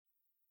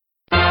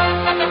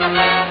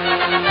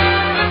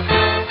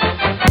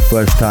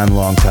First time,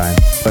 long time.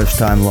 First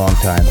time, long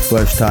time.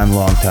 First time,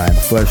 long time.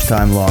 First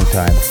time, long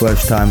time.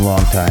 First time,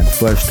 long time.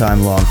 First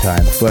time, long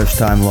time. First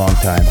time, long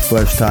time.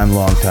 First time,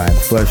 long time.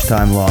 First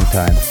time, long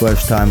time.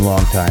 First time,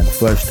 long time.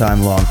 First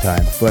time, long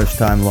time. First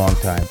time, long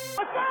time.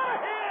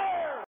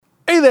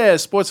 Hey there,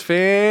 sports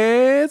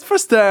fans.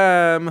 First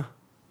time,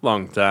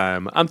 long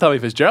time. I'm Tommy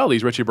Fitzgerald.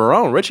 He's Richie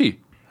Barone. Richie,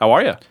 how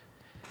are you?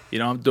 You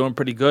know, I'm doing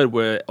pretty good.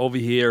 We're over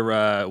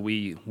here.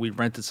 We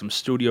rented some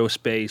studio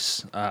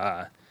space.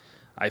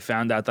 I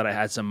found out that I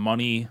had some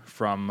money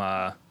from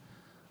a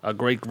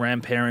great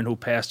grandparent who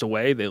passed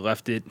away. They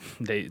left it.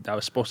 I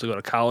was supposed to go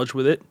to college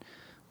with it,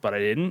 but I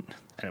didn't,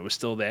 and it was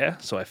still there.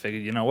 So I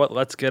figured, you know what?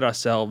 Let's get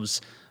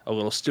ourselves a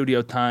little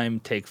studio time.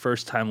 Take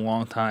first time,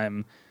 long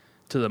time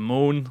to the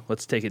moon.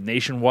 Let's take it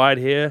nationwide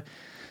here.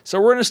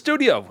 So we're in a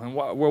studio, and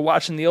we're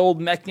watching the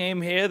old Met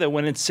game here. They're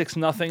winning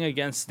 6-0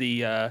 against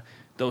the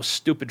those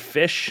stupid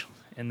fish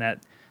in that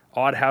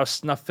odd house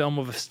snuff film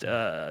of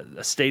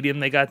a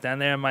stadium they got down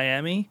there in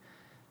Miami.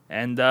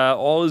 And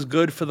all is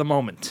good for the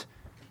moment.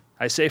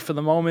 I say for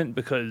the moment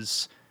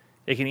because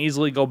it can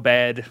easily go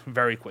bad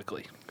very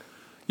quickly.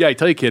 Yeah, I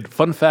tell you, kid,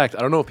 fun fact,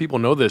 I don't know if people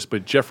know this,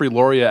 but Jeffrey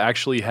Loria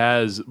actually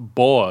has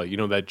Baugh, you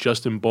know, that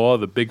Justin Baugh,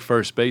 the big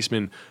first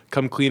baseman,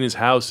 come clean his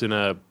house in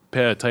a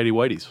pair of tighty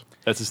whities.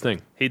 That's his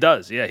thing. He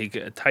does, yeah. He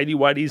tighty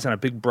whities and a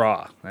big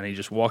bra, and he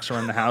just walks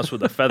around the house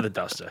with a feather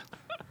duster.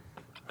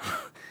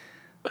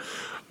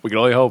 We can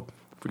only hope.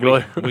 We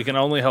can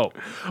only hope.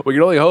 We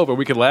can only hope, and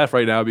we can laugh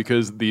right now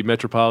because the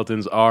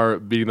Metropolitans are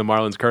beating the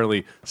Marlins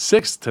currently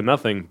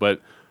 6-0. But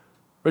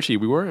Richie,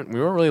 we weren't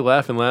really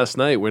laughing last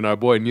night when our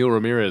boy Neil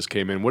Ramirez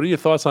came in. What are your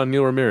thoughts on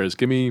Neil Ramirez?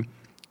 Give me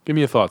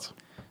your thoughts.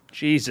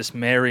 Jesus,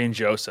 Mary, and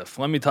Joseph.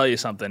 Let me tell you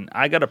something.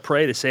 I gotta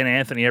pray to St.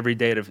 Anthony every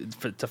day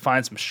to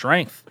find some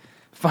strength.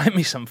 Find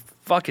me some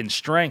fucking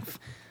strength.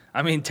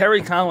 I mean,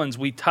 Terry Collins,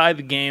 we tie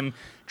the game.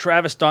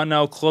 Travis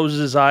Darnell closes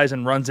his eyes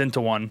and runs into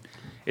one.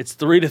 It's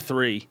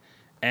 3-3.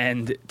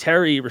 And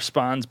Terry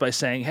responds by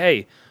saying,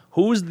 hey,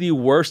 who's the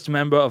worst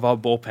member of our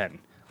bullpen?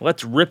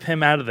 Let's rip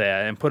him out of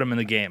there and put him in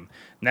the game.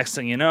 Next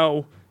thing you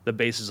know, the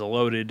bases are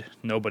loaded,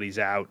 nobody's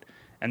out,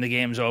 and the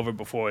game's over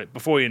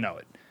before you know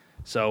it.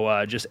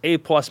 So just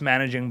A-plus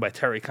managing by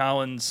Terry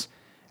Collins.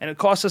 And it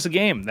cost us a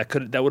game.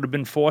 That would have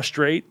been 4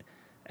 straight.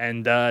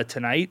 And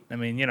tonight, I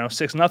mean,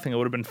 6-0, it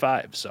would have been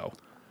 5. So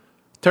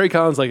Terry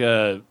Collins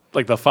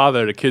like the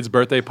father at a kid's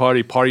birthday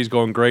party. Party's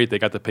going great. They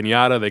got the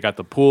piñata. They got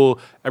the pool.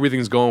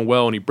 Everything's going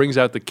well. And he brings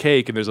out the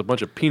cake, and there's a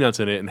bunch of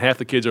peanuts in it, and half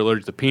the kids are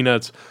allergic to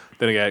peanuts.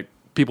 Then you got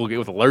people get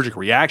with allergic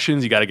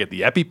reactions. You got to get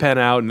the EpiPen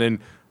out. And then,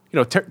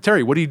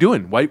 Terry, what are you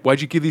doing? Why'd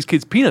you give these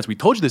kids peanuts? We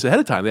told you this ahead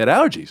of time. They had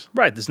allergies.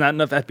 Right. There's not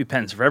enough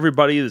EpiPens for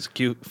everybody. There's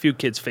a few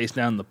kids face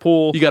down in the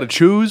pool. You got to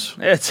choose.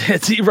 It's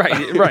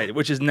right,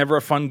 which is never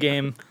a fun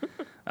game.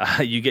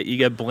 You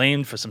get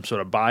blamed for some sort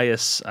of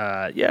bias.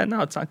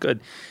 It's not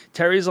good.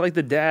 Terry's like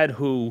the dad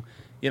who,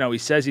 he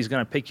says he's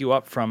going to pick you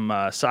up from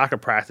soccer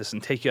practice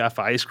and take you out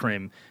for ice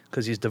cream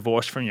because he's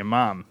divorced from your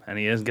mom and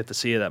he doesn't get to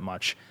see you that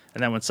much.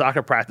 And then when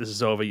soccer practice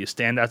is over, you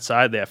stand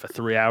outside there for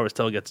 3 hours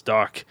till it gets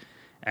dark,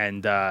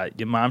 and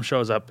your mom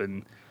shows up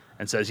and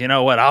says, you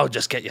know what, I'll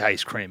just get you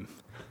ice cream.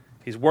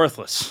 He's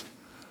worthless.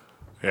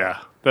 Yeah,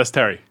 that's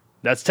Terry.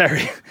 That's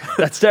Terry.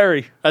 That's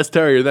Terry. That's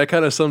Terry. That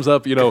kind of sums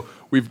up.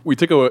 We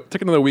took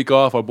another week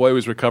off. Our boy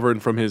was recovering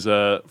from his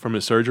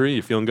surgery.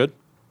 You feeling good?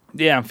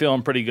 Yeah, I'm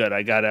feeling pretty good.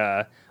 I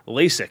got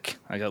LASIK.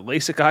 I got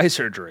LASIK eye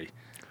surgery.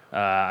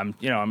 I'm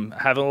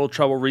having a little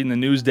trouble reading the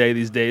news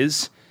these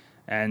days,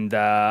 and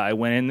I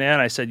went in there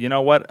and I said, you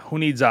know what? Who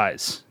needs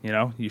eyes?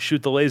 You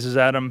shoot the lasers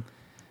at them.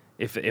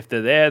 If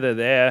they're there, they're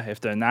there.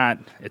 If they're not,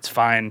 it's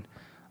fine.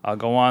 I'll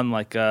go on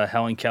like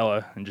Helen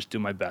Keller and just do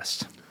my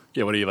best.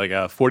 Yeah. What are you like?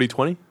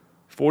 40-20?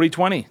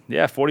 40-20.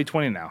 Yeah,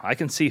 40-20 now. I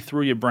can see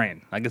through your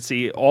brain. I can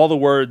see all the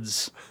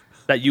words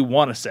that you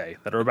want to say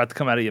that are about to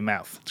come out of your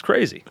mouth. It's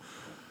crazy.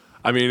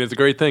 I mean, it's a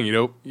great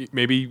thing.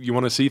 Maybe you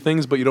want to see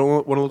things, but you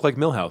don't want to look like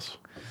Milhouse.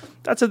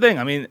 That's the thing.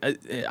 I mean,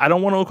 I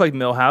don't want to look like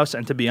Milhouse,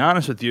 and to be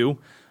honest with you,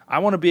 I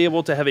want to be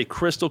able to have a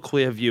crystal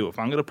clear view. If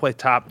I'm going to pay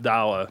top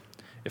dollar,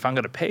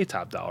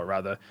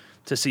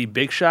 to see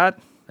Big Shot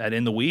at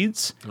In the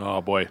Weeds.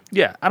 Oh, boy.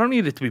 Yeah, I don't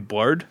need it to be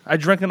blurred. I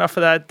drink enough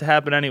of that to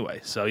happen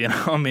anyway. So,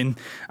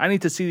 I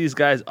need to see these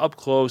guys up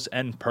close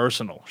and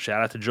personal.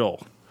 Shout out to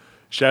Joel.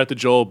 Shout out to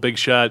Joel, Big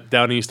Shot,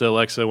 down east of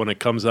Alexa when it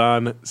comes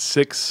on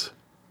 6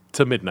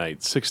 to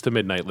midnight. 6 to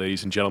midnight,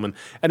 ladies and gentlemen.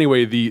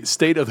 Anyway, the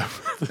state of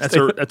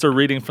the... That's a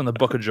reading from the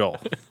Book of Joel.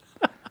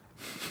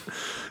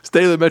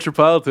 State of the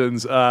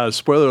Metropolitans,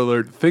 spoiler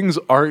alert, things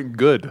aren't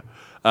good.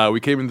 We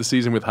came into the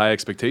season with high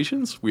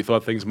expectations. We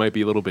thought things might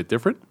be a little bit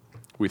different.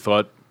 We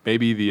thought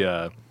maybe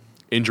the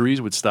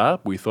injuries would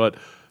stop. We thought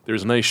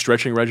there's a nice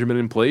stretching regimen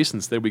in place.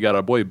 Instead, we got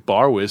our boy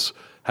Barwis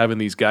having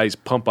these guys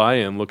pump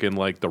iron looking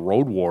like the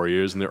Road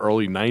Warriors in the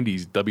early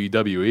 90s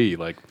WWE,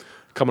 like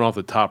coming off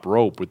the top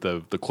rope with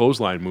the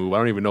clothesline move. I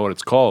don't even know what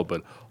it's called,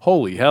 but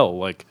holy hell,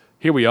 like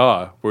here we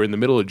are. We're in the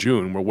middle of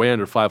June. We're way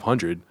under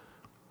 500.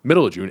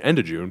 Middle of June, end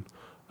of June.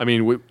 I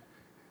mean,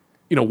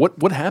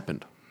 what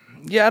happened?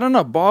 Yeah, I don't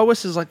know.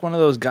 Barwis is like one of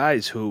those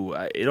guys who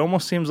it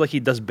almost seems like he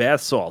does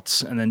bath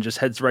salts and then just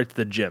heads right to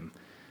the gym.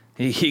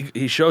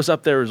 He shows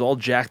up there, is all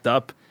jacked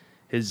up.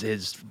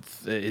 His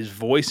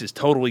voice is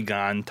totally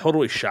gone,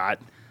 totally shot.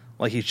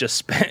 Like he's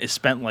just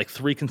spent like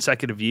 3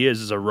 consecutive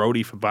years as a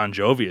roadie for Bon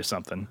Jovi or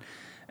something.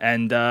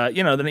 And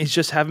then he's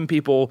just having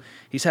people.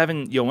 He's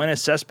having Yoenis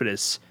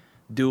Cespedes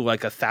do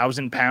like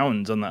 1,000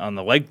 pounds on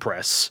the leg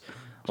press.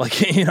 Like,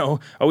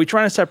 are we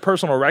trying to set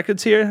personal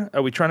records here?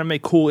 Are we trying to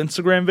make cool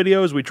Instagram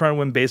videos? Are we trying to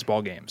win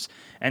baseball games?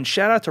 And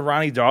shout out to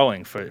Ronnie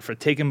Darling for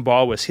taking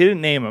Barwis. He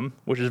didn't name him,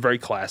 which is very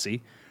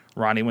classy.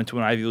 Ronnie went to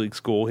an Ivy League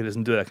school. He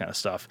doesn't do that kind of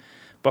stuff.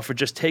 But for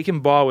just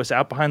taking Barwis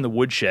out behind the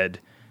woodshed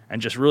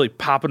and just really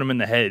popping him in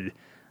the head.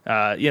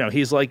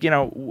 He's like,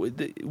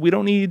 we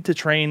don't need to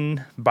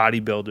train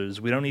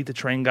bodybuilders. We don't need to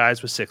train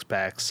guys with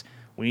six-packs.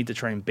 We need to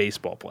train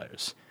baseball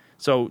players.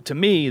 So to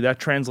me, that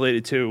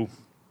translated to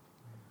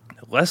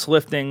less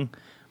lifting,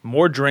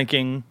 more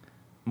drinking,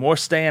 more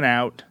staying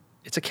out.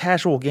 It's a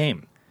casual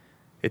game.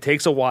 It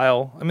takes a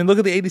while. I mean, look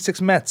at the 86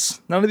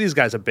 Mets. None of these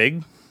guys are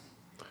big.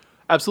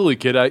 Absolutely,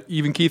 kid.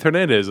 Even Keith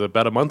Hernandez,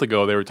 about a month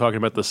ago, they were talking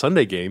about the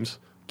Sunday games.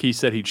 Keith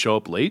said he'd show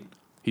up late.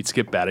 He'd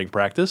skip batting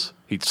practice.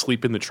 He'd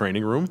sleep in the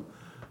training room.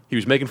 He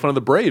was making fun of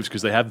the Braves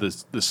because they have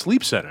the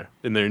sleep center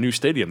in their new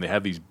stadium. They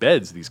have these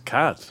beds, these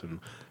cots.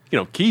 And,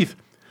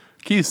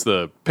 Keith's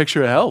the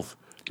picture of health.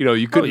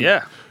 You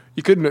couldn't...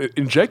 You couldn't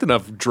inject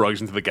enough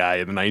drugs into the guy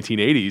in the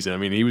 1980s. I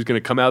mean, he was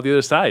going to come out the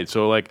other side.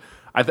 So, like,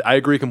 I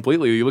agree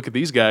completely. You look at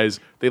these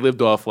guys; they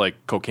lived off like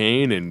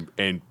cocaine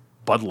and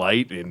Bud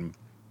Light and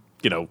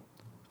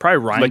probably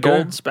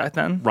Rheingold's back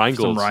then.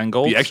 Rheingold's,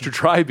 the extra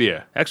dry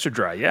beer, extra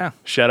dry. Yeah.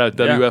 Shout out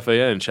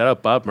WFAN. Shout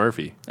out Bob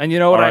Murphy. And you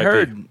know what I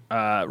heard?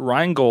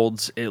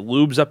 Rheingold's, it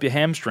lubes up your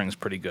hamstrings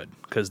pretty good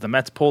because the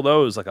Mets pull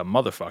those like a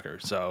motherfucker.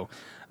 So.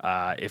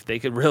 If they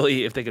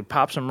could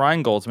pop some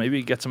Rheingolds,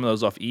 maybe get some of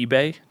those off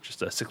eBay,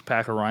 just a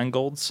 6-pack of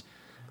Rheingolds,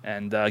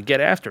 and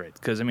get after it.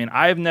 Because,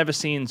 I've never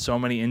seen so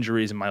many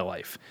injuries in my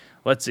life.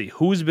 Let's see.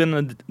 Who's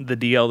been the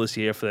DL this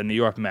year for the New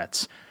York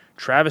Mets?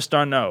 Travis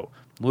d'Arnaud,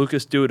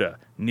 Lucas Duda,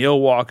 Neil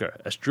Walker,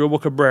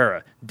 Asdrubal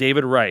Cabrera,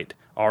 David Wright,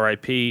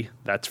 R.I.P.,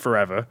 that's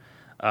forever,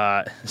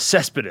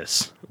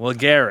 Cespedes,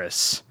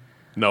 Lagares,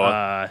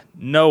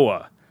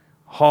 Noah,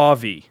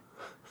 Harvey,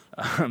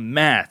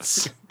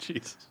 Mats.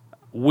 Jesus.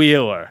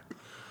 Wheeler,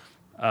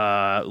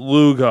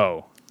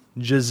 Lugo,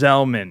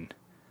 Giselman,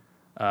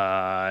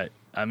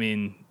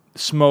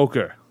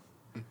 Smoker,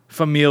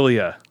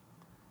 Familia.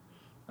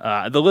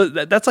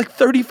 That's like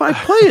 35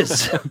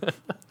 players.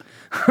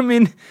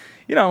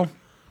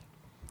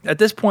 At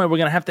this point, we're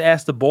going to have to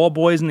ask the ball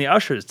boys and the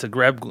ushers to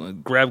grab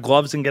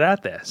gloves and get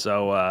out there.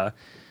 So,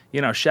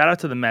 shout out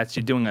to the Mets.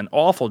 You're doing an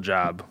awful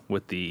job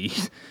with the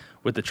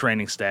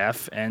training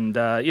staff. And,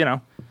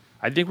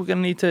 I think we're going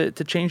to need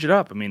to change it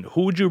up.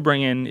 Who would you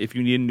bring in if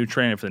you need a new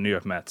trainer for the New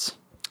York Mets?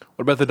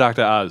 What about the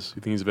Dr. Oz?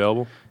 You think he's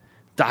available?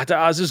 Dr.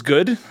 Oz is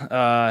good.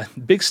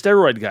 Big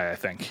steroid guy, I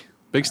think.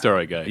 Big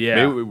steroid guy.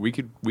 Yeah. Maybe we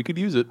could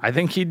use it. I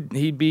think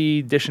he'd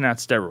be dishing out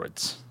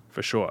steroids,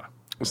 for sure.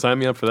 Well, sign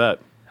me up for that.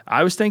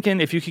 I was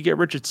thinking if you could get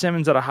Richard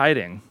Simmons out of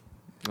hiding.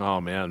 Oh,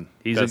 man.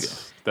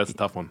 That's a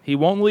tough one. He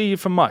won't leave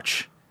for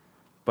much.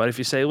 But if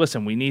you say,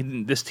 listen, we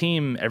need this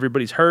team,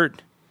 everybody's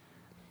hurt,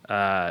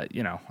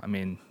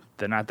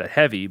 they're not that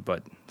heavy,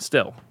 but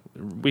still,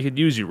 we could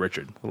use you,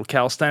 Richard. A little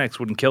calisthenics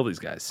wouldn't kill these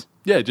guys.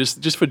 Yeah,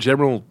 just for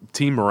general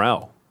team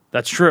morale.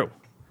 That's true.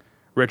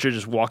 Richard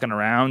just walking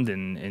around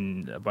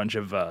in a bunch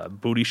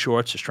of booty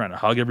shorts, just trying to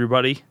hug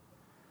everybody.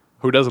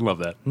 Who doesn't love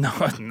that? No,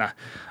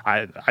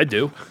 I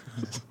do.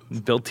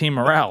 Build team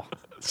morale.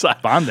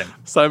 Bonding.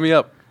 Sign me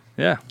up.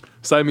 Yeah.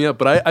 Sign me up.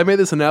 But I made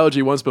this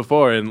analogy once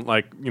before, and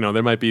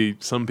there might be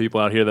some people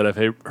out here that have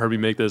heard me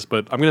make this,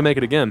 but I'm going to make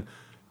it again.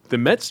 The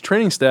Mets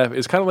training staff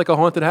is kind of like a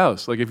haunted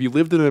house. Like if you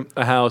lived in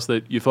a house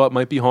that you thought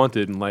might be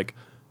haunted, and like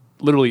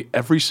literally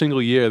every single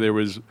year there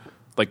was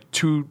like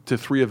 2 to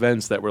 3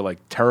 events that were like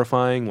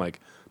terrifying, like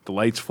the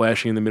lights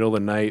flashing in the middle of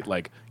the night,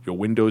 like your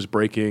windows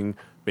breaking,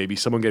 maybe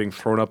someone getting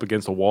thrown up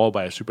against a wall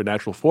by a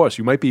supernatural force.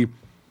 You might be,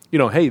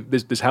 hey,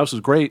 this house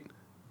is great.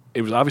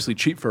 It was obviously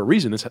cheap for a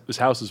reason. This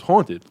house is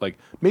haunted. Like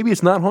maybe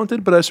it's not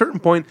haunted, but at a certain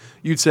point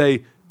you'd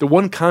say the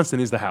one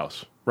constant is the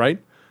house,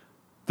 right?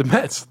 The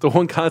Mets, the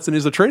one constant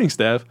is the training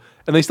staff,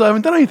 and they still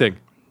haven't done anything.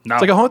 No.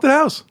 It's like a haunted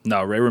house.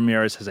 No, Ray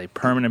Ramirez has a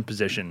permanent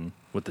position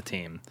with the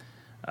team.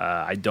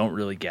 I don't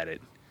really get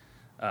it.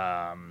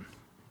 I'd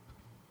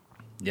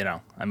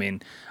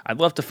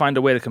love to find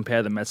a way to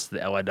compare the Mets to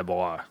the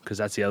LIRR, because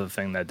that's the other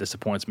thing that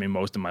disappoints me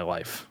most in my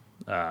life.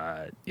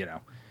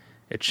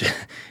 It's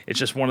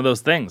just one of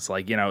those things.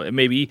 Like,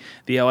 maybe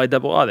the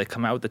LIRR, they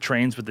come out with the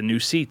trains with the new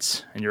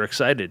seats, and you're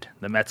excited.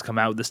 The Mets come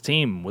out with this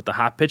team with the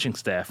hot pitching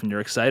staff, and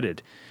you're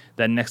excited.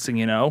 Then next thing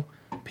you know,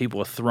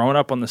 people are throwing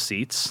up on the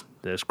seats.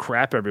 There's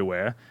crap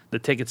everywhere. The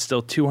ticket's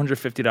still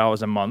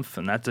 $250 a month,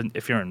 and that's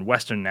if you're in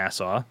Western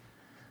Nassau,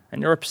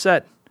 and you're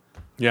upset.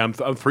 Yeah, I'm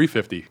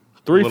 $350.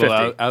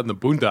 $350 out in the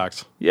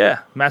boondocks. Yeah,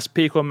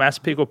 Massapequa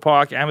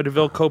Park,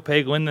 Amityville,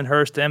 Copaig,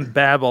 Lindenhurst, and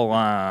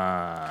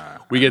Babylon.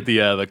 We get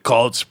the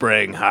Cold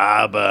Spring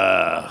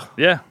Harbor.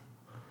 Yeah.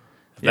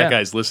 If that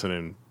guy's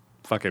listening,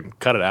 fucking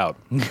cut it out.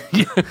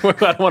 I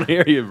don't want to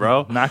hear you,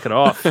 bro. Knock it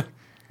off.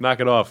 Knock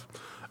it off.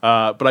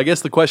 But I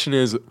guess the question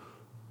is,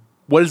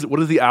 what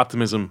is the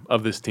optimism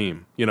of this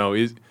team? You know,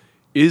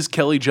 is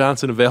Kelly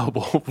Johnson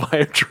available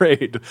via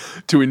trade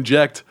to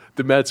inject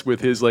the Mets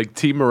with his like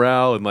team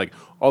morale and like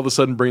all of a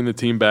sudden bring the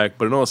team back?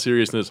 But in all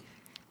seriousness,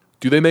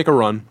 do they make a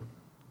run?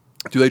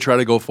 Do they try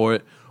to go for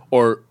it?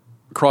 Or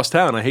across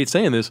town, I hate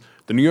saying this,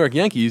 the New York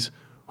Yankees,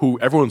 who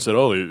everyone said,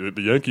 oh,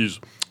 the Yankees,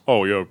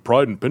 oh yeah,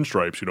 pride and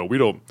pinstripes. You know, we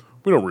don't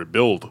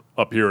rebuild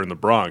up here in the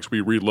Bronx.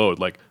 We reload.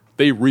 Like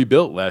they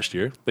rebuilt last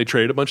year. They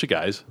traded a bunch of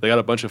guys. They got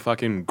a bunch of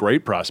fucking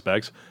great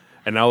prospects.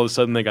 And now all of a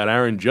sudden they got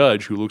Aaron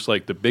Judge, who looks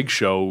like the Big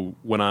Show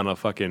went on a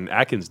fucking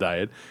Atkins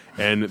diet,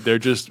 and they're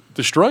just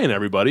destroying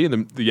everybody.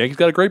 And the Yankees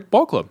got a great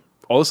ball club.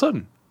 All of a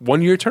sudden,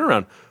 1 year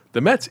turnaround. The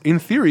Mets, in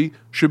theory,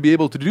 should be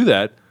able to do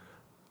that.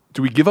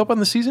 Do we give up on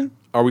the season?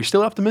 Are we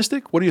still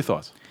optimistic? What are your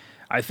thoughts?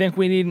 I think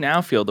we need an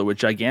outfielder with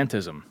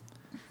gigantism.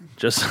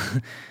 Just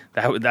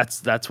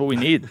that's what we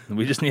need.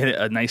 We just need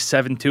a nice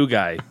 7'2"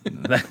 guy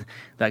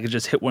that could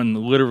just hit one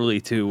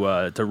literally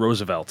to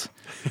Roosevelt.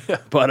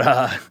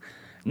 But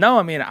no,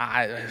 I mean,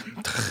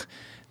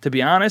 to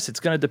be honest, it's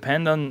going to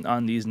depend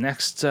on these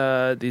next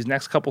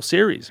couple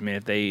series. I mean,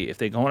 if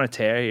they go on a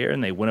tear here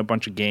and they win a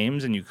bunch of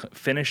games and you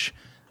finish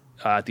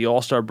at the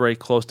All-Star break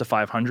close to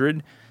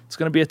 500, it's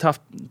going to be a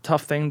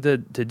tough thing to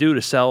do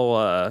to sell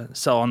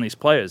on these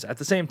players. At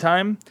the same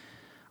time,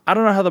 I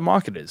don't know how the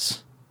market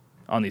is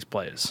on these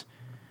players.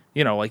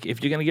 You know, like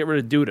if you're going to get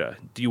rid of Duda,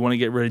 do you want to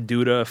get rid of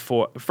Duda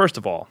for? First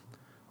of all,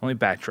 let me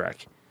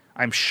backtrack.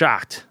 I'm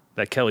shocked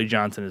that Kelly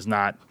Johnson is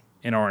not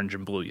in orange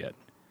and blue yet.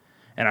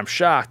 And I'm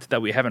shocked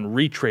that we haven't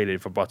retraded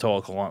for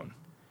Bartolo Colon.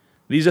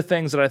 These are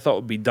things that I thought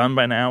would be done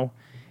by now.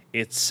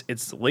 It's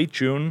late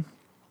June.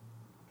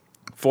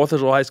 4th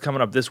of July is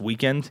coming up this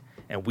weekend,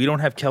 and we don't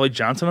have Kelly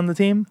Johnson on the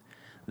team.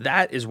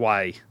 That is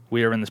why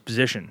we are in this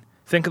position.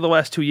 Think of the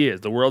last 2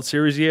 years, the World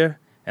Series year,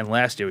 and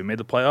last year we made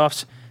the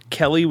playoffs.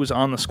 Kelly was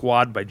on the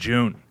squad by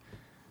June.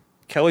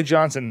 Kelly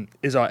Johnson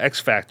is our X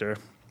factor.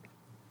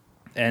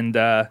 And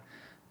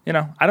you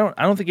know, I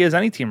don't think he has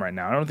any team right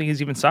now. I don't think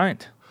he's even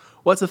signed.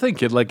 Well, that's the thing,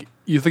 kid. Like,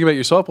 you think about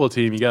your softball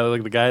team, you got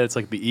like the guy that's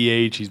like the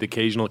EH, he's the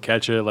occasional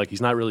catcher. Like,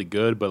 he's not really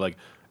good, but like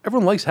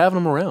everyone likes having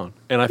him around.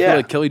 And I feel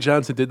like Kelly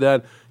Johnson did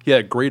that. He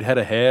had a great head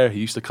of hair. He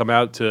used to come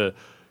out to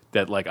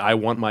that like I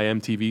Want My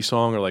MTV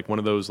song or like one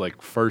of those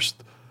like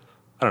first,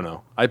 I don't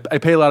know. I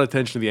pay a lot of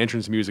attention to the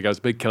entrance music. I was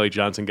a big Kelly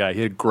Johnson guy.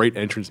 He had great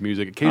entrance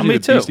music. Occasionally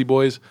the Beastie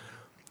Boys,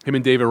 him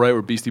and David Wright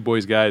were Beastie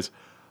Boys guys.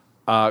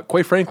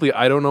 Quite frankly,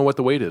 I don't know what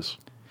the wait is.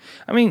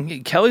 I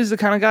mean, Kelly's the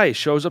kind of guy. He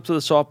shows up to the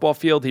softball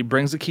field. He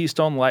brings the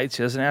Keystone Lights.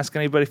 He doesn't ask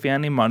anybody if he had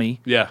any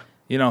money. Yeah.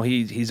 You know,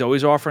 he's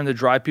always offering to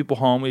drive people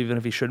home, even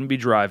if he shouldn't be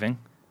driving.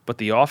 But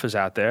the offer's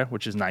out there,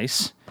 which is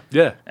nice.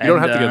 Yeah. You don't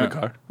have to get in the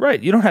car.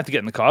 Right. You don't have to get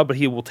in the car, but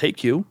he will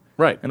take you.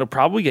 Right. And he'll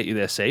probably get you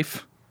there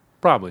safe.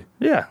 Probably.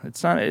 Yeah.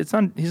 It's not.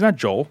 He's not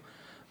Joel.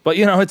 But,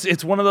 you know,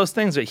 it's one of those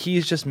things that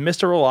he's just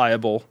Mr.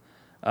 Reliable,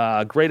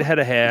 great head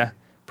of hair,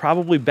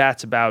 probably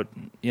bats about,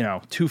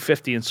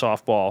 250 in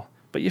softball,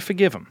 but you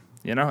forgive him.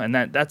 You know, and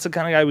that's the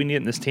kind of guy we need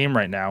in this team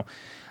right now.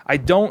 I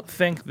don't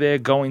think they're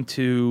going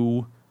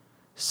to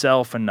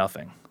sell for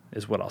nothing,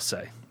 is what I'll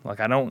say. Like,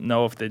 I don't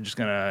know if they're just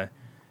going to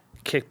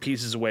kick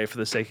pieces away for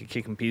the sake of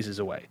kicking pieces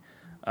away.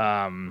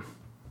 I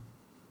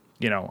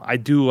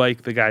do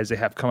like the guys they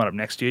have coming up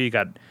next year. You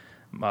got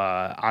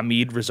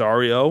Ahmed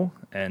Rosario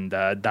and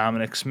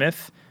Dominic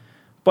Smith.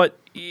 But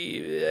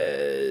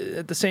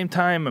at the same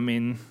time, I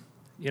mean,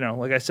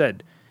 like I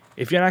said,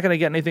 if you're not going to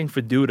get anything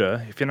for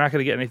Duda, if you're not going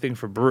to get anything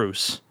for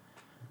Bruce,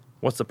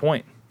 what's the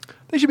point?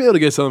 They should be able to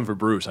get something for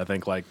Bruce. I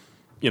think, like,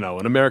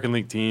 an American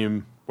League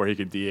team where he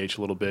could DH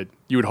a little bit.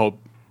 You would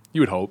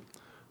hope.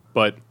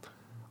 But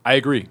I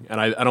agree.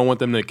 And I don't want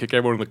them to kick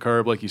everyone in the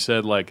curb, like you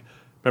said. Like,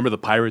 remember the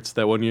Pirates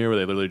that one year where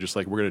they literally just,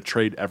 like, we're going to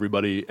trade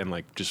everybody and,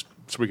 like, just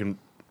so we can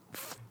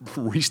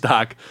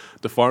restock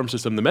the farm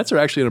system. The Mets are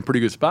actually in a pretty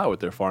good spot with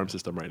their farm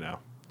system right now.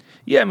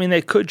 Yeah, I mean,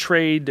 they could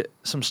trade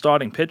some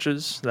starting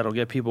pitchers that'll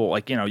get people,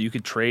 like, you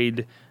could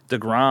trade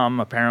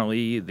DeGrom.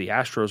 Apparently, the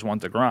Astros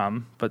want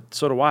DeGrom, but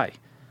so do I.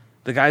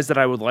 The guys that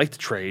I would like to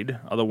trade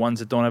are the ones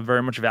that don't have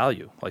very much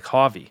value, like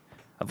Harvey.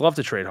 I'd love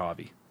to trade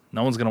Harvey.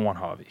 No one's going to want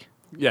Harvey.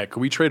 Yeah, could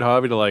we trade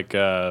Harvey to, like,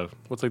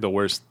 what's, like, the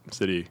worst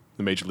city in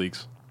the major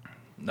leagues?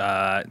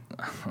 I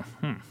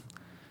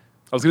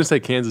was going to say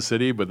Kansas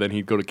City, but then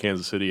he'd go to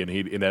Kansas City and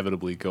he'd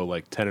inevitably go,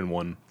 like,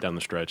 10-1 down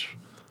the stretch.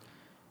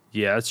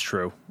 Yeah, that's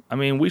true. I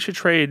mean, we should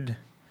trade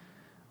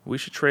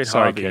Sorry,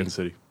 Harvey. Kansas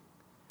City.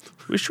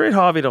 We should trade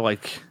Harvey to,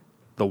 like,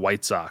 the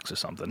White Sox or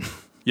something.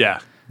 Yeah,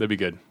 that'd be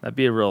good. That'd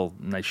be a real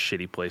nice,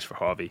 shitty place for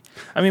Harvey.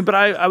 I mean, but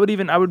I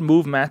would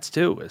move Mats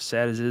too, as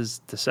sad as it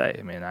is to say.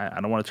 I mean, I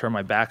don't want to turn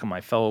my back on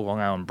my fellow Long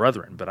Island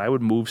brethren, but I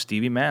would move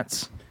Stevie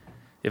Mats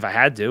if I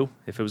had to,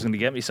 if it was going to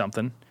get me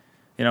something.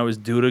 Is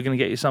Duda going to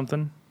get you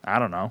something? I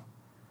don't know.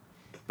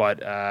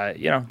 But,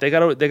 they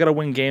gotta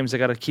win games. They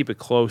got to keep it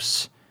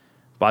close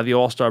by the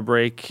All-Star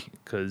break.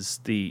 because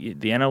the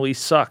NL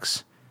East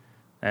sucks,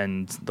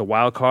 and the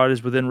wild card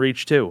is within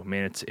reach too. I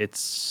mean,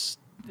 it's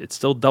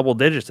still double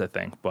digits, I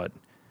think, but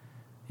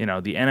the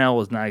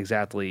NL is not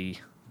exactly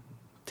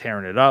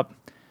tearing it up,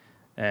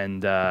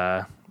 and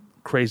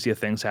crazier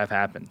things have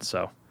happened.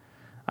 So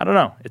I don't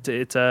know.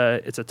 It's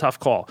a tough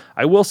call.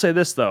 I will say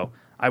this though.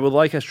 I would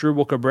like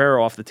Asdrubal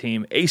Cabrera off the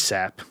team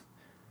ASAP.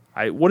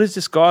 What is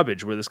this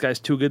garbage where this guy's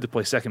too good to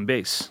play second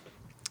base?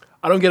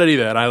 I don't get it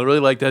either. And I really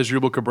liked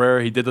Asdrubal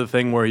Cabrera. He did the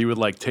thing where he would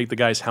take the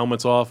guys'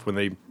 helmets off when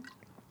they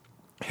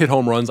hit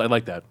home runs. I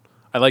like that.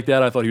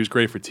 I thought he was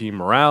great for team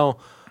morale.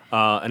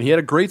 And he had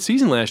a great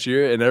season last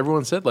year, and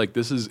everyone said,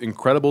 this is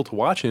incredible to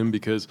watch him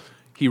because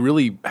he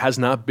really has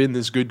not been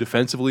this good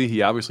defensively.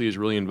 He obviously is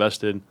really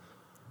invested.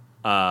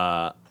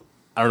 I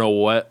don't know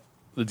what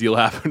the deal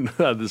happened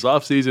this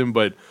offseason,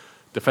 but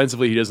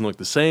defensively he doesn't look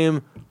the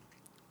same.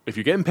 If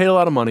you're getting paid a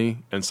lot of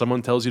money and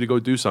someone tells you to go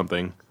do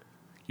something,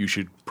 you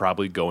should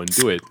probably go and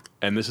do it.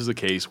 And this is a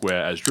case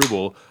where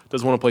Asdrubal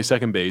doesn't want to play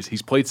second base.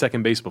 He's played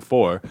second base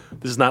before.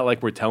 This is not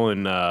like we're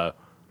telling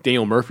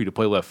Daniel Murphy to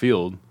play left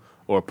field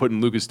or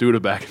putting Lucas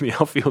Duda back in the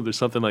outfield or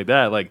something like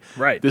that.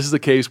 Right. This is a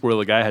case where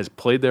the guy has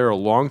played there a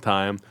long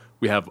time.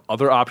 We have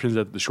other options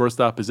at the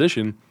shortstop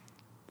position.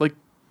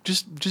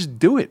 Just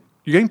do it.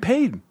 You're getting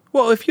paid.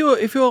 Well, if you're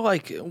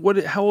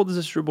how old is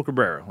Asdrubal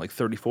Cabrera?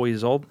 34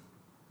 years old?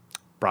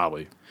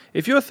 Probably.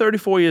 If you're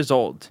 34 years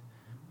old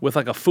with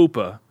a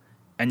FUPA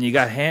and you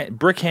got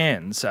brick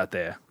hands out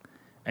there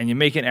and you're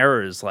making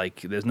errors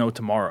like there's no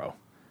tomorrow,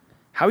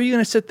 how are you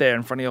going to sit there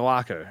in front of your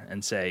locker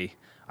and say,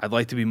 I'd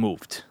like to be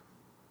moved?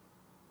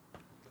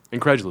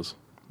 Incredulous.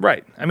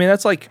 Right. I mean,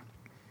 that's like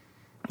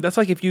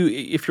if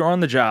you're on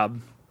the job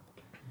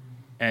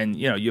and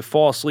you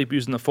fall asleep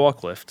using the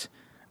forklift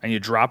and you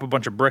drop a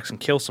bunch of bricks and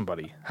kill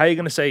somebody. How are you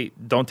going to say,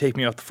 don't take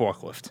me off the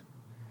forklift?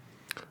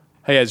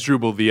 Hey,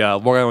 Asdrubal, the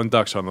Long Island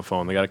Ducks are on the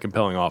phone. They got a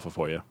compelling offer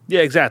for you.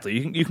 Yeah, exactly.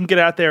 You can get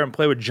out there and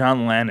play with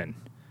John Lannon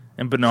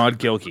and Bernard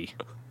Gilkey.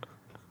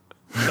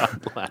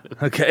 John Lannon.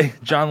 Okay?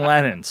 John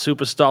Lannon,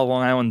 superstar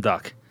Long Island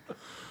Duck.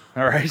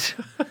 All right?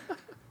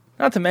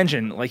 Not to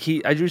mention, I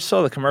just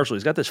saw the commercial.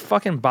 He's got this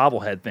fucking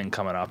bobblehead thing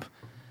coming up,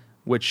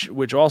 which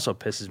also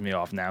pisses me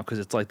off now because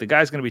it's the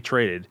guy's going to be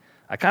traded.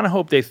 I kind of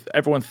hope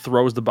everyone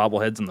throws the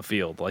bobbleheads in the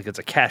field like it's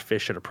a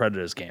catfish at a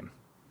Predators game.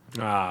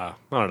 I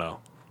don't know.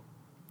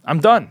 I'm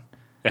done.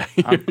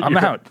 I'm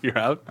out. You're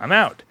out? I'm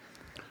out.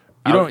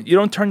 You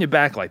don't turn your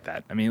back like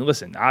that. I mean,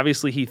 listen,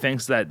 obviously he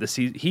thinks that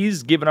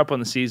he's given up on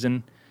the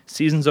season.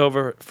 Season's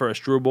over for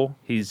Asdrubal.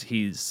 He's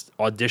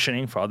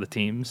auditioning for other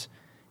teams.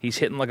 He's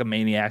hitting like a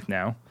maniac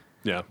now.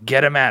 Yeah.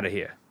 Get him out of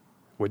here.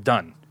 We're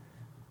done.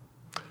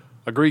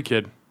 Agree,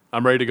 kid.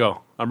 I'm ready to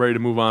go. I'm ready to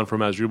move on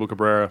from Asdrubal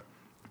Cabrera.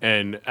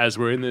 And as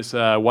we're in this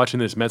watching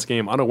this Mets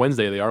game on a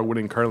Wednesday, they are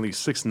winning currently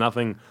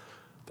 6-0.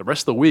 The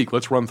rest of the week,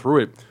 let's run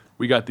through it.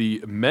 We got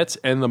the Mets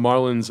and the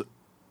Marlins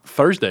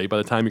Thursday. By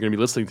the time you're going to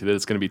be listening to this,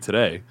 it's going to be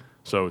today.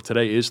 So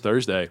today is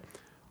Thursday.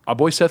 Our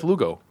boy Seth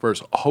Lugo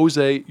versus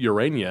Jose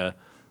Urena.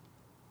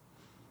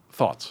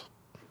 Thoughts?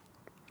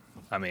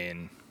 I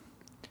mean,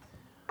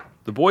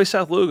 the boy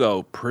Seth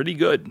Lugo, pretty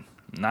good.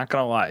 Not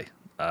going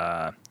to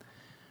lie.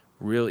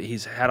 Really,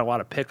 he's had a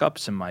lot of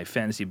pickups in my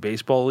fantasy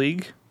baseball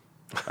league.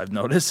 I've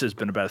noticed there's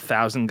been about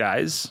 1,000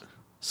 guys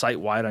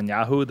site-wide on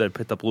Yahoo that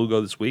picked up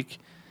Lugo this week.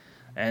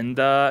 And,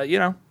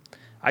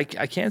 I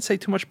can't say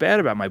too much bad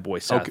about my boy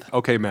Seth.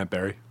 Okay, Matt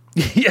Berry.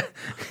 Yeah.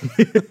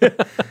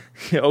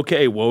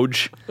 Okay,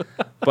 Woj.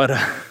 But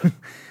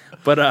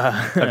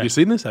have you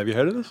seen this? Have you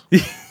heard of this?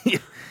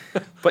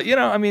 But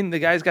the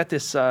guy's got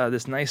this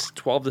nice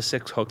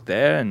 12-6 hook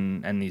there,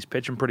 and he's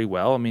pitching pretty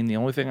well. I mean, the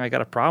only thing I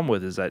got a problem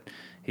with is that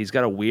he's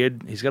got a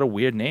weird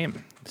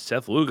name,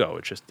 Seth Lugo.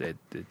 It's just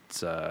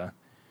it's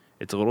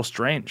a little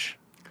strange,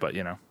 but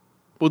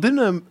Well, didn't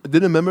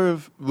a member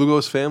of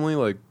Lugo's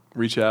family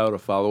reach out or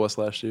follow us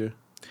last year?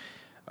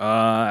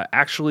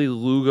 Actually,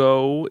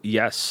 Lugo,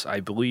 yes, I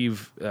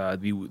believe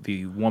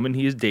the woman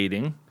he is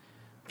dating.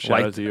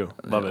 Shout out to you.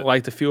 Love it.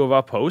 Liked a few of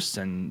our posts,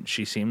 and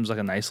she seems like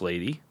a nice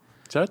lady.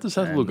 Shout out to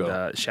Seth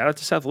Lugo. Shout out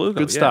to Seth Lugo.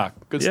 Good stock.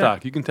 Good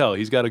stock. You can tell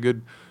he's got a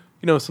good.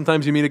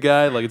 Sometimes you meet a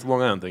guy it's a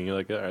Long Island thing. You're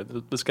like, all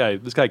right, this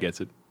guy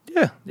gets it.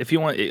 Yeah. If you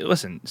want,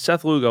 listen,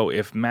 Seth Lugo.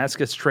 If Mats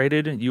gets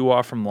traded, you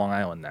are from Long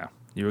Island now.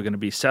 You are going to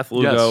be Seth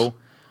Lugo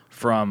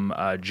from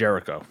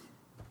Jericho.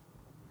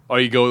 Or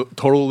you go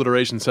total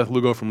alliteration, Seth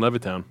Lugo from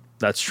Levittown.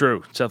 That's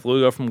true. Seth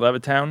Lugo from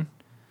Levittown.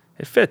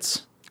 It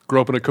fits. Grew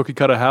up in a cookie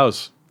cutter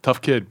house.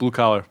 Tough kid, blue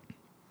collar.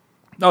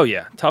 Oh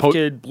yeah, tough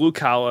kid, blue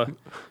collar.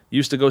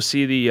 Used to go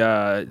see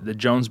the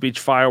Jones Beach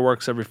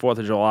fireworks every 4th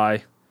of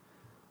July.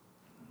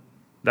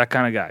 That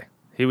kind of guy.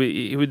 He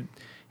would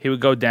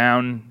go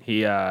down.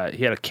 He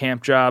had a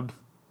camp job.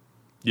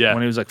 Yeah.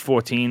 When he was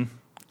 14.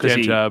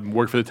 Camp job.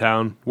 Worked for the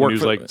town when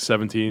he was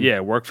 17.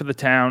 Yeah, worked for the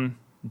town.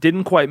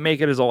 Didn't quite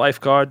make it as a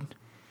lifeguard,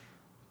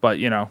 but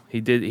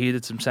he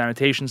did some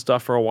sanitation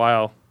stuff for a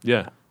while.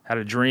 Yeah. Had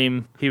a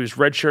dream. He was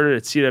redshirted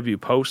at CW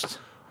Post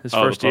his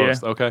first year.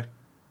 Okay.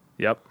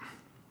 Yep.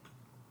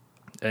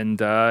 And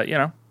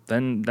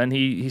then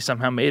he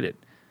somehow made it.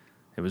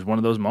 It was one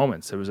of those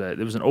moments. There was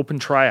an open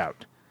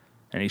tryout,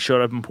 and he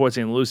showed up in Port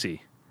St.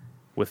 Lucie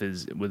with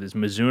his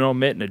Mizuno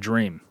mitt and a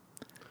dream.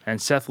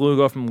 And Seth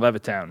Lugo from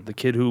Levittown, the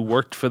kid who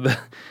worked for the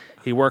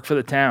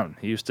town.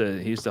 He used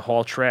to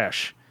haul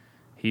trash.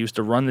 He used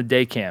to run the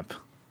day camp.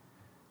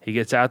 He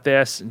gets out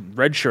there,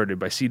 redshirted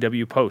by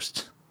CW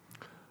Post,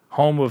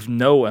 home of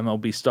no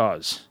MLB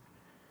stars.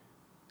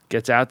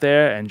 Gets out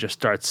there and just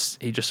starts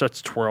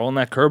twirling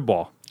that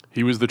curveball.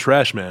 He was the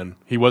trash man.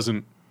 He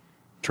wasn't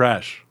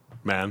trash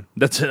man.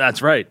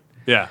 That's right.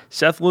 Yeah.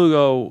 Seth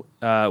Lugo,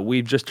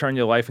 we've just turned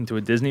your life into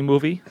a Disney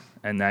movie,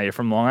 and now you're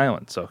from Long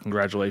Island. So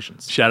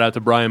congratulations. Shout out to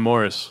Brian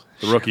Morris,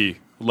 the rookie.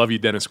 Love you,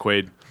 Dennis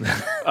Quaid.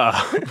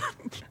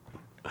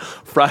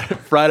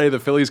 Friday, the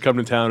Phillies come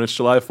to town. It's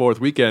July 4th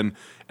weekend,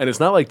 and it's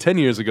not like 10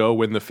 years ago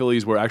when the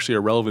Phillies were actually a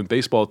relevant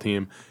baseball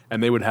team,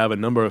 and they would have a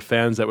number of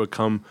fans that would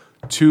come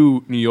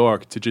to New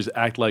York to just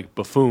act like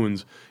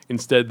buffoons.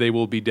 Instead, they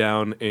will be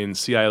down in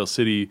Sea Isle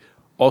City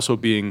also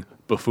being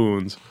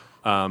buffoons,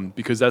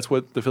 because that's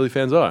what the Philly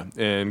fans are.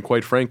 And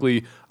quite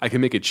frankly, I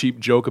can make a cheap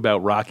joke about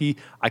Rocky.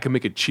 I can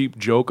make a cheap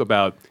joke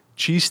about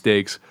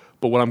cheesesteaks,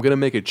 but what I'm going to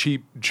make a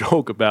cheap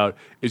joke about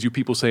is you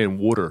people saying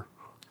water.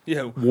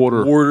 Yeah,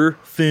 Water.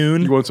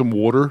 Thune. You want some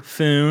water?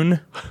 Thune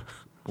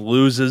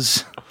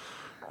loses.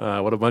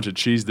 What a bunch of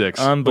cheese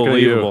dicks.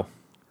 Unbelievable.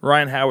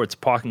 Ryan Howard's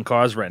parking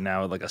cars right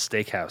now at like a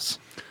steakhouse.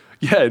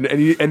 Yeah, and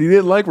he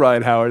didn't like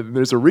Ryan Howard.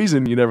 There's a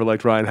reason you never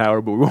liked Ryan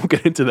Howard, but we won't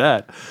get into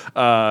that.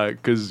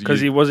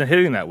 Because he wasn't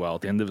hitting that well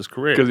at the end of his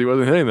career. Because he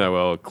wasn't hitting that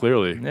well,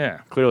 clearly. Yeah.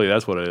 Clearly,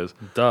 that's what it is.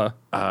 Duh.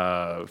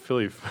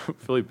 Philly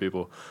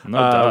people.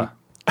 No,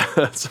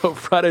 duh. So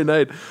Friday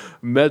night,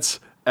 Mets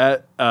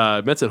at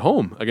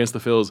home against the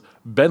Phils.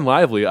 Ben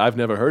Lively, I've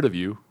never heard of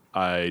you.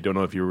 I don't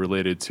know if you're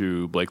related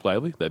to Blake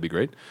Lively. That'd be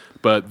great.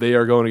 But they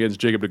are going against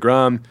Jacob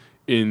deGrom.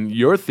 In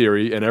your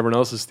theory and everyone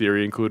else's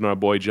theory, including our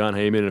boy John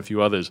Heyman and a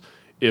few others,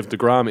 if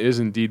deGrom is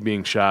indeed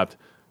being shopped,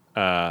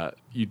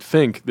 you'd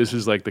think this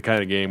is like the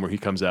kind of game where he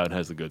comes out and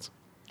has the goods.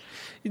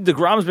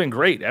 DeGrom's been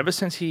great. Ever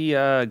since he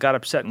got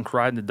upset and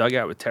cried in the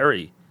dugout with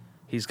Terry,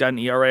 he's got an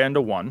ERA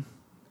under 1,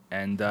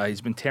 and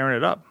he's been tearing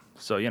it up.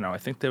 So, I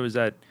think there was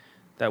that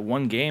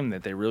one game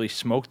that they really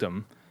smoked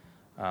him.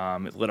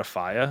 It lit a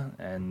fire,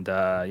 and,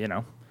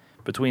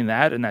 between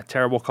that and that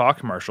terrible car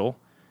commercial,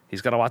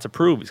 he's got a lot to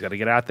prove. He's got to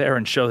get out there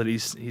and show that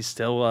he's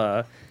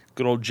still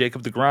good old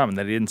Jacob deGrom and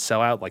that he didn't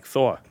sell out like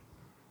Thor.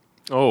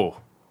 Oh,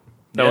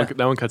 that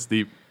one cuts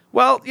deep.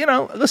 Well,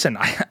 listen,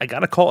 I got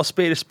to call a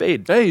spade a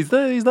spade. Hey, he's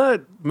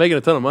not making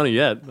a ton of money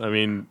yet. I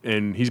mean,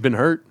 and he's been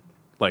hurt.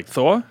 Like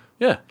Thor?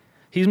 Yeah.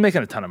 He's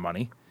making a ton of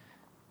money.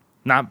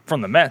 Not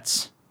from the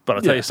Mets, but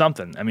I'll tell you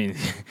something. I mean,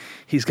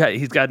 he's got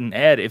an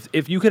ad.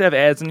 If you could have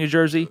ads in New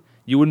Jersey,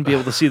 you wouldn't be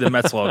able to see the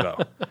Mets logo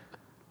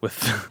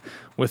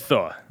with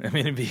Thor. I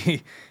mean,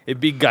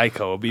 it'd be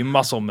Geico, it'd be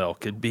Muscle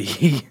Milk, it'd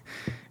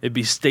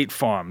be State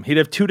Farm. He'd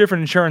have 2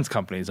 different insurance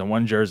companies on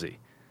one jersey.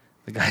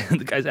 The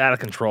guy's out of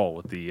control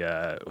with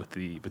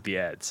the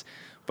ads.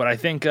 But I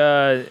think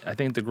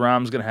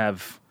DeGrom's going to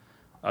have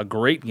a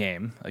great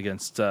game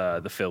against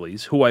the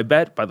Phillies, who I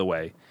bet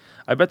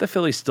the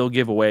Phillies still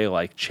give away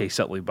like Chase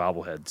Utley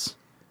bobbleheads.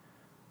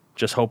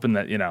 Just hoping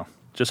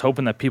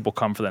that people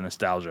come for the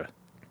nostalgia.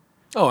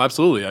 Oh,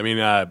 absolutely. I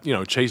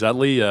mean, Chase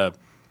Utley,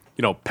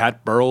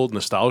 Pat Burrell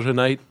nostalgia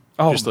night.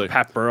 Oh,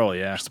 Pat Burrell,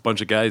 yeah. Just a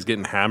bunch of guys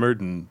getting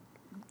hammered and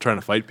trying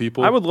to fight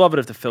people. I would love it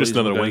if the Phillies just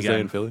another would go Wednesday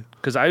again. in Philly.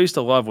 Because I used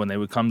to love when they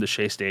would come to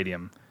Shea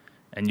Stadium,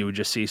 and you would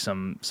just see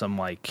some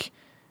like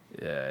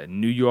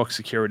New York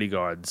security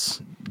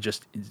guards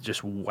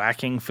just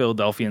whacking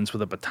Philadelphians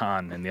with a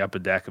baton in the upper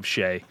deck of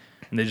Shea,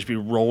 and they'd just be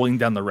rolling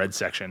down the red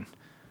section,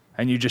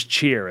 and you just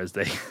cheer as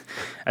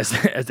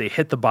they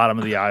hit the bottom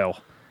of the aisle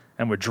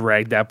and were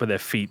dragged out by their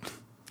feet.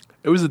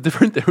 It was a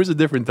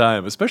different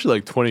time, especially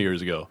like 20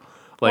 years ago.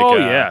 Like,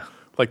 yeah.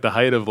 Like the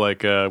height of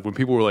like when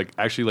people were like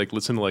actually like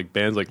listening to like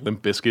bands like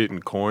Limp Bizkit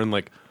and Korn,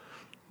 like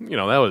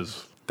that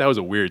was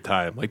a weird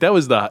time. Like that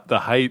was the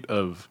height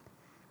of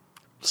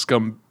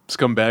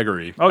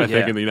scumbaggery, I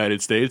think, in the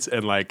United States.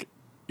 And like,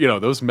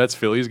 those Mets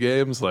Phillies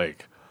games,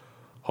 like,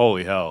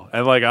 holy hell.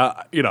 And like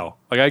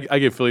I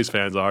give Phillies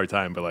fans a hard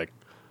time, but like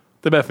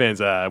the Met fans,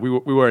 we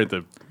weren't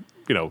the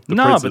the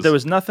princes. But there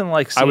was nothing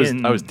like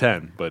seeing. I was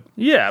 10, but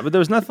yeah, but there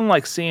was nothing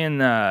like seeing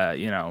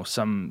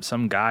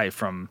some guy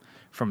from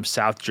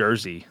South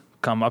Jersey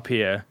come up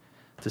here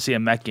to see a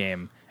Met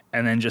game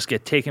and then just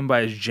get taken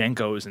by his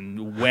Jenkos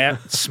and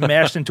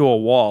smashed into a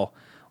wall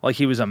like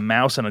he was a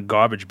mouse in a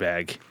garbage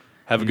bag.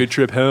 Have a good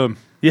trip home.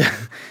 Yeah,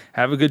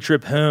 have a good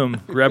trip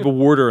home. Grab a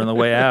water on the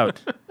way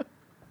out.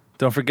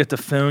 Don't forget to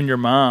phone your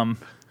mom.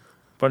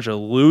 Bunch of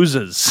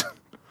losers.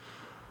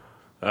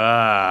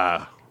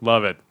 Love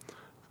it.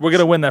 We're going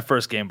to win that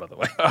first game, by the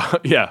way.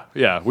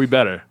 Yeah, we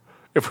better.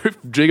 If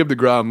Jacob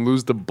deGrom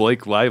lose to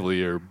Blake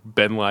Lively or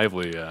Ben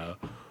Lively,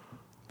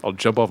 I'll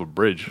jump off a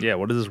bridge. Yeah,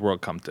 what does this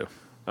world come to?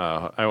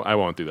 I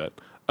won't do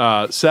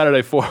that.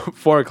 Saturday,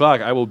 4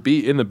 o'clock, I will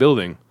be in the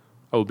building.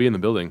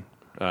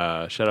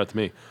 Shout out to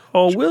me.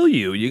 Oh, will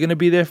you? You're going to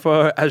be there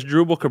for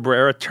Asdrubal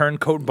Cabrera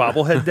Turncoat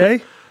Bobblehead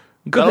Day?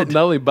 Good.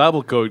 Not only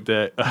Bible Code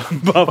Day.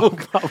 Bible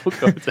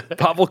Code Day.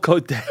 Bible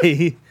Code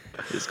Day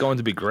is going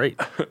to be great.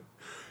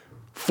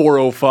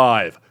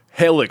 405.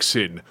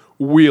 Hellickson.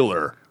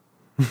 Wheeler.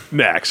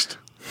 Next.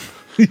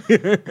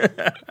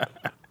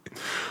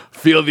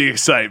 Feel the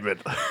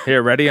excitement.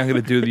 Here, ready? I'm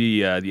going to do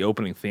the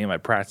opening theme. I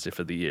practiced it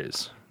for the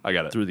years. I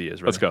got it. Through the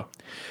years. Let's go.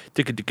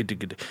 Oh,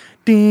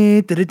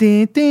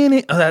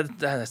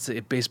 that's a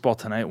Baseball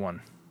Tonight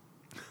one.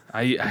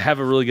 I have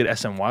a really good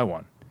SNY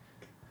one.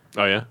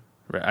 Oh, yeah?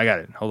 Right, I got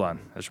it. Hold on.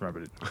 I just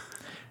remembered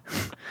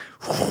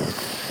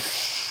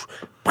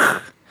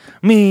it.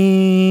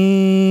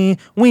 Me,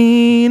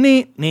 we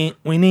need,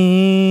 we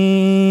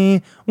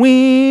need,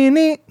 we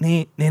need,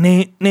 need,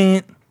 need,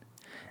 need,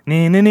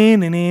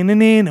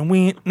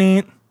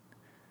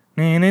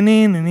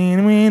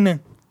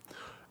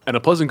 And a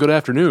pleasant good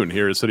afternoon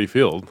here at City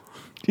Field.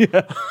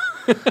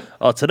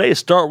 Today's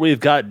start, we've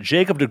got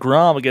Jacob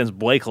deGrom against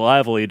Blake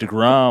Lively.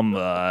 deGrom,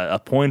 a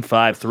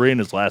 .53 in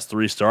his last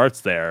 3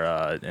 starts there.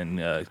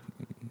 And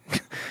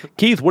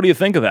Keith, what do you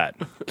think of that?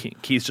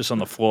 Keith's just on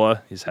the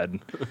floor. He's had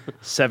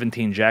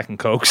 17 Jack and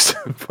Cokes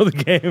for the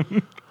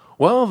game.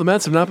 Well, the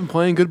Mets have not been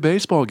playing good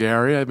baseball,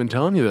 Gary. I've been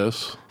telling you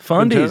this.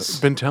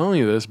 Fundies. Been telling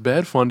you this.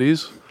 Bad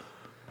fundies.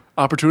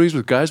 Opportunities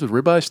with guys with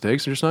ribeye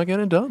steaks are just not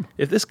getting it done.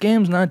 If this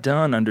game's not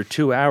done under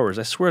 2 hours,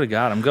 I swear to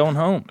God, I'm going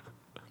home.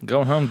 I'm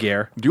going home,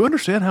 Gare. Do you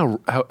understand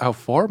how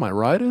far my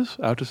ride is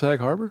out to Sag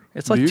Harbor?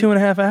 It's like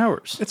 2.5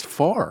 hours. It's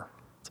far.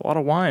 It's a lot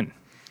of wine.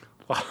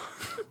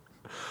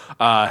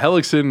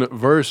 Hellickson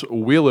versus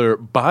Wheeler.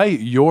 Buy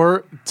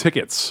your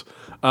tickets.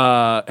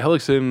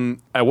 Hellickson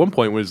at one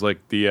point was like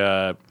he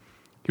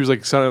was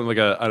like sounding like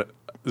a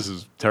this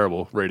is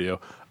terrible radio.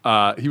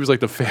 He was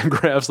like the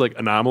Fangraphs like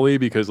anomaly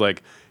because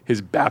like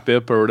his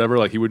BABIP or whatever,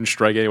 like he wouldn't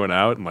strike anyone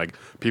out, and like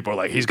people are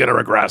like he's gonna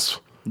regress.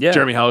 Yeah,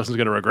 Jeremy Hellickson's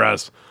gonna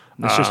regress.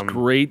 It's just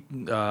great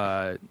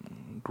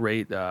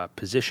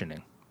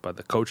positioning by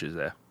the coaches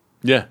there.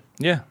 Yeah,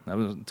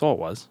 That's all it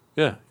was.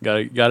 yeah.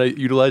 Gotta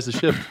utilize the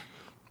shift.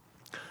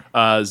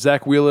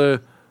 Zach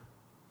Wheeler,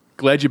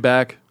 glad you're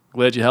back.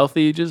 Glad you're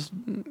healthy. Just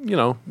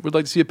would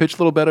like to see you pitch a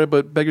little better,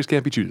 but beggars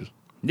can't be choosers.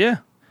 Yeah.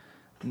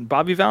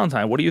 Bobby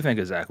Valentine, what do you think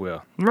of Zach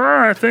Wheeler?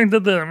 I think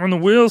that when the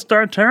wheels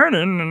start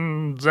turning,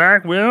 and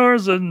Zach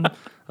Wheeler's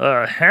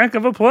a heck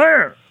of a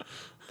player.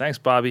 Thanks,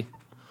 Bobby.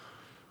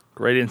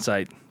 Great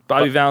insight.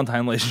 Bobby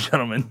Valentine, ladies and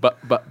gentlemen.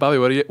 Bobby,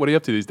 what are you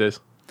up to these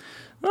days?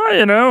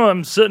 Oh,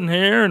 I'm sitting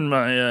here in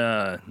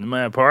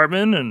my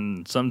apartment,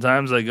 and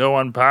sometimes I go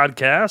on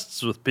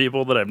podcasts with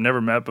people that I've never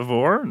met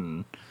before,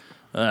 and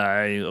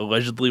I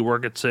allegedly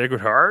work at Sacred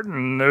Heart,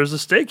 and there's a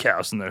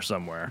steakhouse in there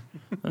somewhere.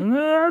 And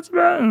that's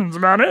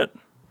about it.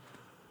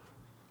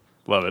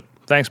 Love it.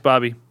 Thanks,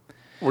 Bobby.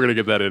 We're gonna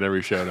get that in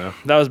every show now.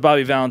 That was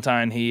Bobby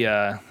Valentine. He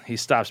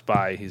stops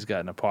by. He's got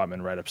an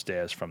apartment right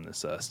upstairs from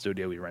this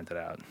studio we rented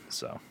out.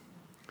 So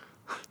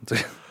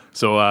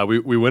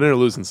we win or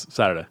lose on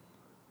Saturday?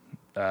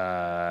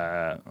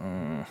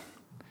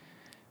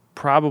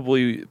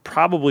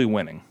 Probably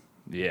winning.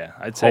 Yeah,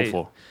 I'd say.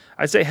 Hopeful.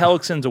 I'd say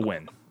Hellickson's a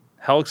win.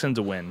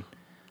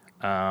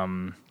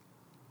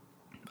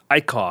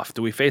 Eichhoff.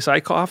 Do we face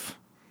Eichhoff?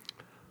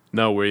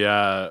 No, we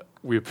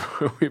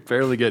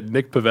barely get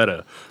Nick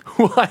Pivetta,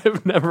 who I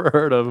have never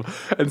heard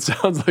of, and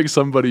sounds like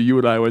somebody you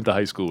and I went to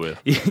high school with.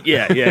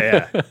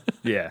 Yeah.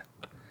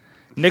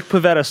 Nick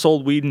Pivetta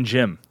sold weed in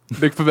gym.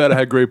 Nick Pivetta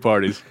had great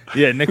parties.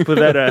 Yeah, Nick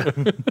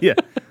Pivetta. Yeah,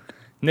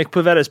 Nick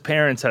Pivetta's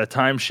parents had a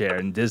timeshare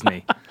in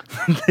Disney.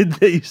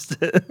 They used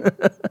to.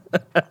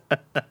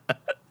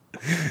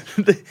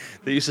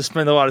 They used to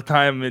spend a lot of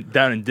time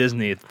down in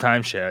Disney at the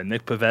timeshare.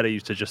 Nick Pivetta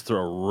used to just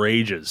throw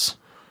rages.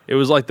 It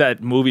was like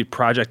that movie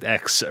Project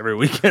X every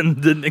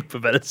weekend at Nick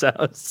Pivetta's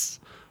house.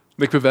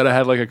 Nick Pivetta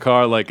had like a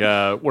car, like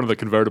one of the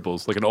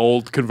convertibles, like an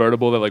old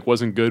convertible that like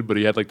wasn't good, but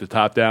he had like the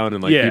top down,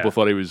 and like people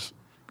thought he was,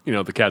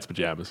 the cat's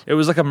pajamas. It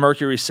was like a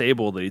Mercury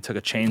Sable that he took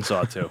a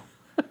chainsaw to.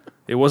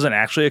 It wasn't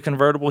actually a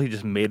convertible; he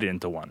just made it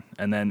into one.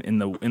 And then in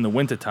the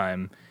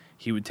wintertime,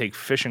 he would take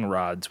fishing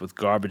rods with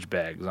garbage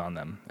bags on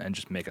them and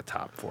just make a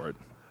top for it.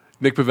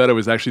 Nick Pivetta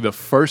was actually the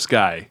first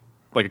guy,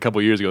 like a couple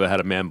of years ago, that had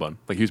a man bun.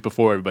 Like he was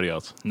before everybody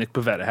else. Nick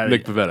Pivetta had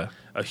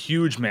a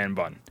huge man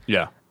bun.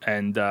 Yeah,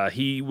 and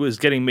he was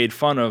getting made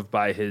fun of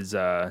by his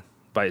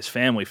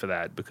family for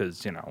that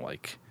because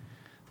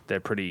they're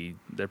pretty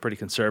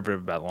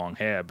conservative about long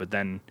hair. But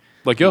then,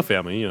 like your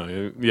family,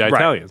 the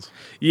Italians.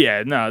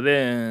 Yeah,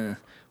 no,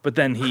 but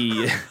then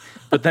he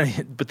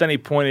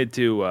pointed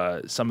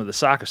to some of the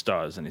soccer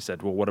stars and he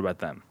said, "Well, what about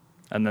them?"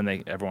 And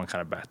then everyone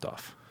kind of backed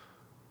off.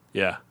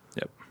 Yeah.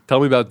 Yep. Tell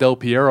me about Del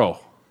Piero.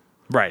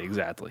 Right,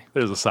 exactly.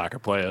 There's a soccer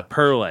player.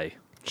 Pirlo.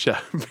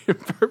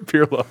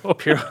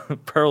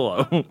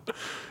 Pirlo.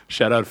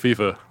 Shout out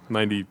FIFA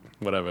 90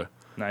 whatever.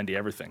 90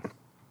 everything.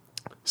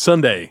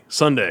 Sunday.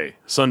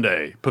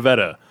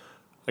 Pivetta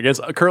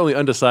against currently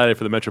undecided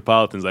for the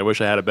Metropolitans. I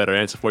wish I had a better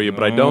answer for you,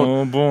 but I don't.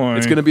 Oh boy.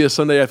 It's going to be a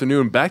Sunday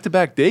afternoon,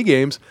 back-to-back day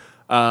games.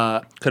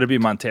 Could it be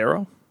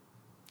Montero?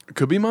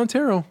 Could be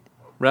Montero.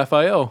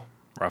 Raphael.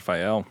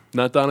 Raphael.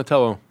 Not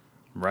Donatello.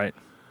 Right.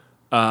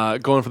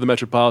 going for the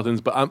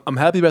Metropolitans. But I'm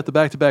happy about the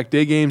back-to-back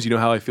day games. You know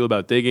how I feel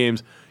about day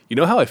games. You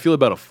know how I feel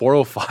about a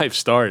 4:05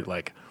 start.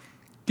 Like,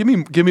 give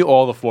me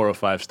all the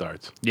 4:05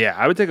 starts. Yeah,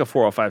 I would take a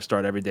 4:05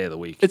 start every day of the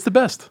week. It's the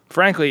best.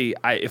 Frankly,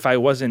 if I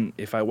wasn't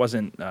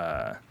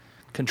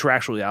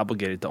contractually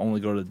obligated to only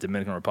go to the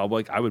Dominican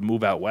Republic, I would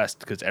move out west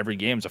because every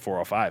game's a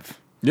 4:05.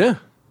 Yeah.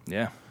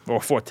 Yeah, or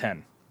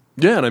 4:10.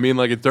 Yeah, and I mean,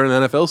 like, during the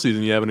NFL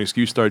season, you have an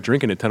excuse to start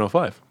drinking at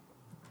 10:05.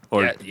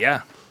 Or,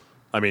 Yeah.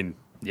 I mean,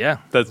 Yeah.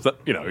 that's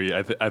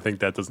I think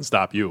that doesn't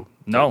stop you.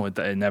 No, it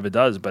never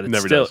does. But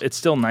it's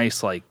still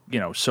nice, like,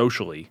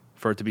 socially,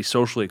 for it to be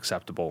socially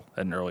acceptable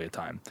at an earlier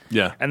time.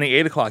 Yeah. And the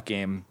 8:00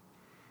 game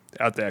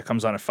out there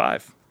comes on at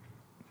 5.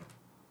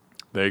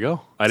 There you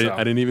go. I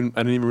didn't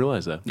even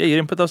realize that. Yeah, you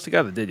didn't put those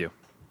together, did you?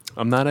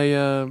 I'm not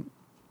a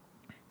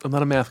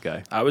math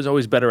guy. I was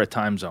always better at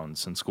time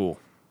zones in school.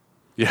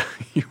 Yeah,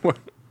 you were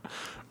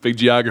big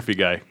geography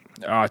guy.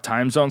 Our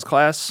time zones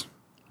class,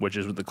 which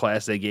is the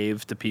class they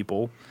gave to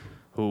people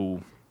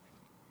who,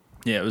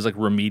 it was like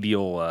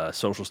remedial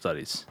social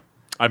studies.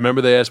 I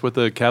remember they asked what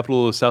the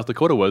capital of South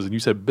Dakota was, and you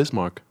said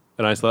Bismarck,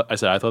 and I said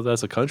I thought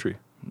that's a country.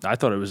 I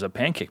thought it was a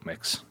pancake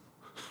mix.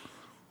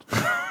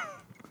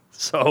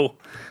 So,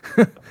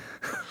 I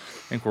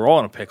think we're all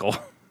in a pickle.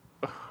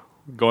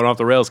 Going off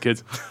the rails,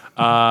 kids.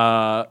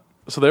 So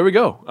there we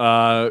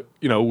go.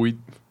 We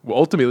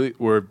ultimately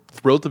we're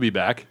thrilled to be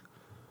back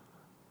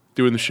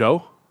doing the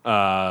show.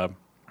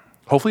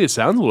 Hopefully it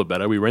sounds a little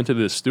better. We rented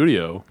this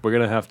studio. We're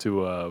gonna have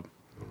to, I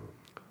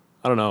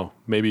don't know,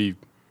 maybe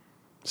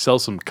sell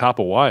some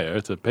copper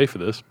wire to pay for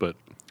this. But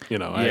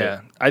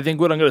I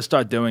think what I'm gonna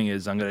start doing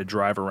is I'm gonna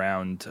drive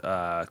around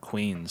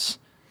Queens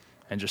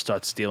and just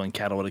start stealing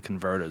catalytic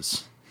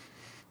converters.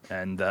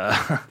 And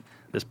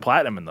there's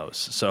platinum in those.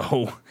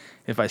 So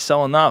if I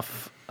sell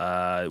enough,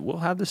 we'll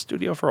have this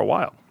studio for a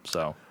while.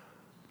 So,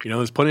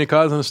 there's plenty of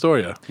cars in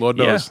Astoria. Lord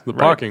knows. Yeah, The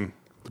right.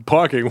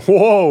 parking.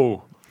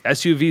 Whoa.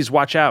 SUVs,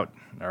 watch out.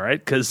 All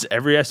right. Because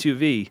every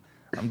SUV,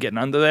 I'm getting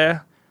under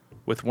there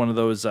with one of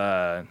those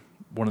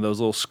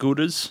little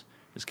scooters.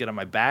 Just get on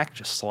my back,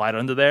 just slide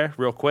under there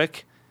real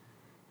quick.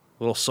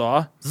 Little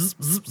saw. Zzz,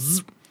 zzz,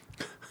 zzz.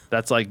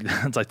 That's like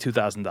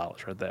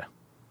 $2,000 right there.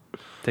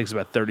 Takes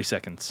about 30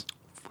 seconds.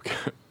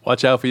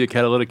 Watch out for your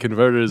catalytic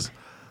converters.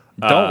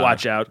 Don't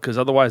watch out, because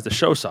otherwise the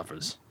show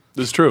suffers.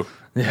 It's true.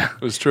 Yeah.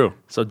 It's true.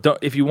 So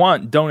if you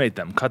want, donate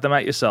them. Cut them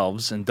out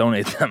yourselves and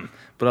donate them.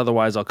 But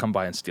otherwise, I'll come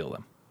by and steal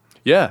them.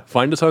 Yeah.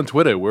 Find us on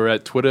Twitter. We're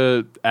at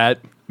Twitter at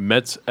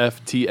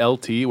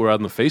MetsFTLT. We're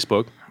on the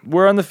Facebook.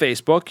 We're on the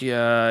Facebook.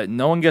 Yeah,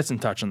 no one gets in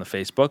touch on the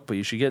Facebook, but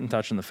you should get in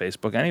touch on the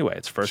Facebook anyway.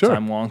 It's first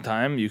time, long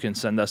time. You can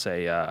send us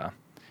a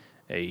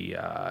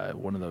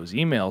one of those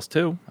emails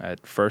too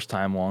at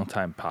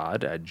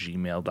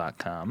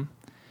firsttimelongtimepod@gmail.com.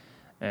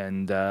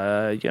 And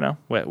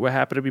we're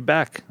happy to be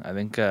back. I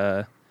think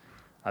we're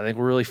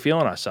really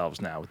feeling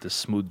ourselves now with this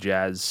smooth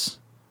jazz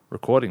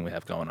recording we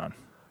have going on.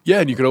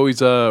 Yeah, and you could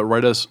always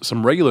write us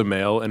some regular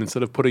mail, and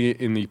instead of putting it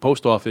in the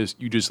post office,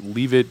 you just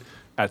leave it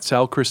at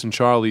Sal, Chris, and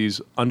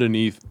Charlie's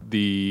underneath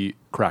the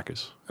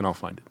crackers, and I'll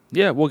find it.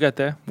 Yeah, we'll get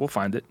there. We'll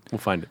find it. We'll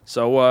find it.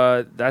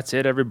 So that's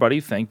it,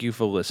 everybody. Thank you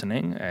for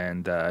listening,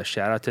 and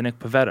shout out to Nick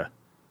Pavetta.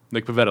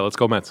 Nick Pavetta, let's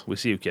go Mets. We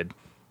see you, kid.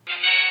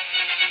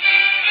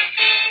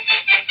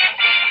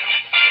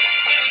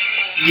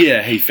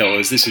 Yeah, hey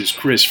fellas, this is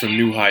Chris from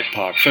New Hyde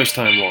Park. First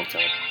time, long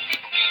time.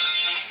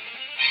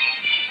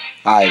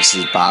 Hi, this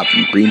is Bob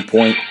from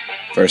Greenpoint.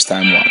 First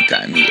time, long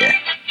time, yeah.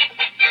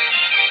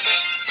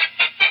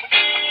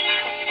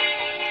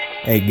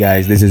 Hey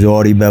guys, this is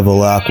Audie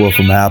Bevilacqua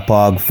from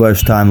Hapog.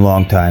 First time,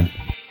 long time.